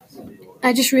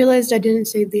I just realized I didn't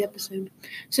save the episode.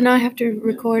 So now I have to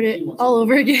record it all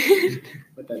over again.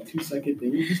 But that 2-second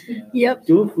thing you just did? Yep.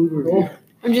 Do a food review.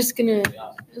 I'm just gonna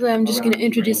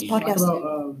introduce the Talk podcast.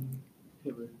 about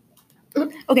Hitler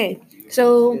Okay,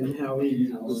 so and how he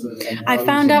was I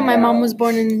found out my mom was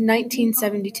born in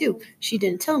 1972. She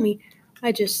didn't tell me.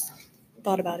 I just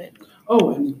thought about it.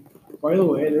 Oh, and by the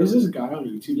way, there's this guy on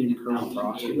YouTube named Kerwin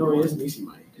Frost. You know he is? Macy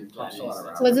Mike. He talks a lot of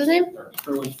rap. What's his name?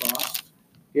 Kerwin Frost.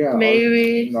 Yeah.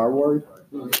 Maybe. Narwhal.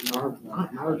 No, not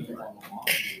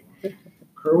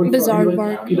Kerwin Bizarre Frost.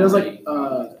 Bark. He does like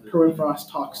Kerwin Frost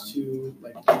talks to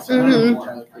like Mhm.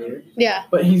 Tyler Creator. Yeah,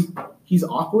 But he's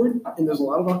awkward and there's a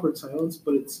lot of awkward silence,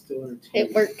 but it's still entertaining.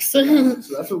 it works. So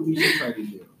that's what we should try to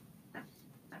do.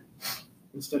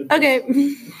 Instead of Okay.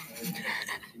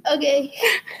 Okay.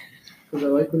 Because I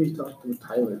like when he talked to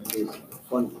Tyler. It's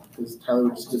funny because Tyler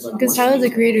just did like. Because Tyler the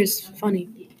Creator is funny.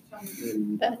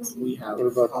 And we have. What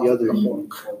about the other?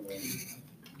 Hulk.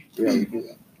 Yeah, we do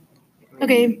that.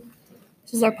 Okay,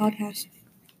 this is our podcast.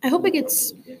 I hope it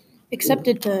gets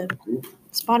accepted to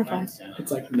Spotify.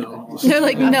 It's like no. They're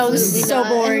like, no, this is so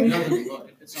Absolutely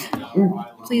boring.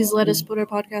 Please let us put our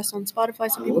podcast on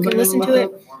Spotify so people can listen to it.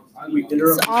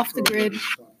 It's off the grid.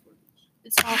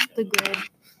 It's off the grid.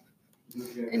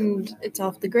 And it's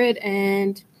off the grid.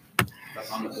 And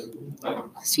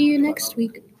see you next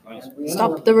week.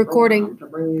 Stop the recording.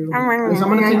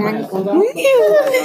 Someone take my headphones out?